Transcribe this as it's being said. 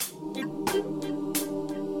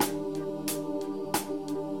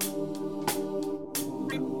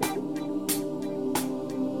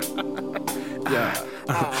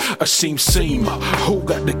Asim Seam, who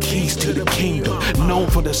got the keys to the kingdom? Known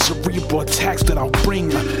for the cerebral attacks that I'll bring.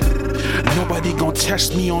 Nobody gon'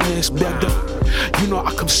 test me on this, brother. You know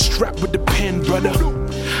I come strapped with the pen, brother.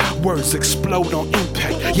 Words explode on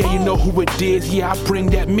impact. Yeah, you know who it is. Yeah, I bring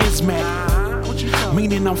that mismatch.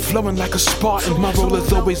 Meaning I'm flowing like a Spartan. My role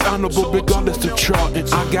is always honorable regardless of charting.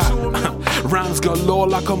 I got rhymes galore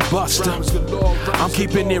like I'm Buster. I'm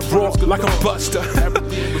keeping it raw like I'm Buster.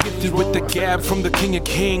 Gifted with the gab from the King of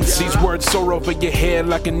Kings. These words soar over your head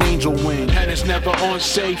like an angel wing. Pen is never on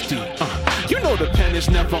safety. You know the pen is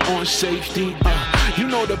never on safety. You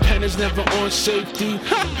know the pen is never on safety.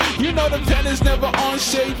 You know the pen is never on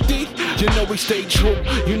safety. You know we stay true.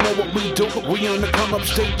 You know what we do. We on the come up,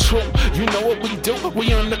 stay true. You know what we do.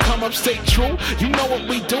 We on the come up, stay true. You know what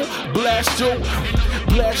we do. Blast through.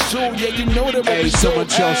 Blast through. Yeah, you know that what we do. Someone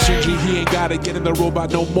tell Shinji he ain't gotta get in the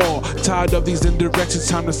robot no more. Tired of these indirections,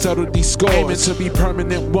 time to settle these scores. Aiming to be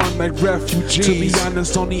permanent one like refugees. To be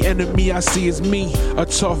honest, only enemy I see is me. A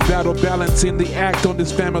tough battle balancing the act on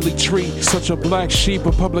this family tree. Such a black sheep,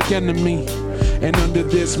 a public enemy. And under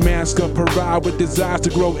this mask of pride with desires to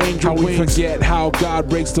grow angel wings. We forget how God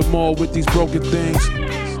breaks them all with these broken things.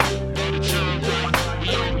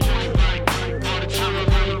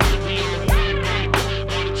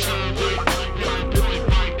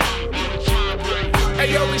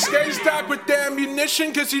 Hey yo, we stay stocked with the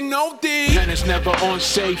ammunition cause you know the pen is never on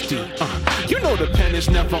safety. You know the pen is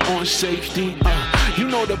never on safety. You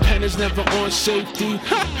know the pen is never on safety.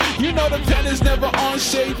 You know the pen is never on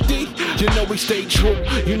safety. You know we stay true.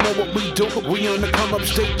 You know what we do. We on the come up,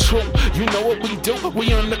 stay true. You know what we do.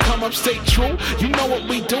 We on the come up, stay true. You know what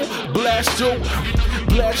we do. Blast through.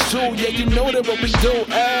 Blast through. Yeah, you know that what we do.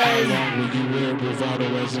 Hey. How long will you wear bravado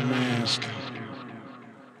as a mask?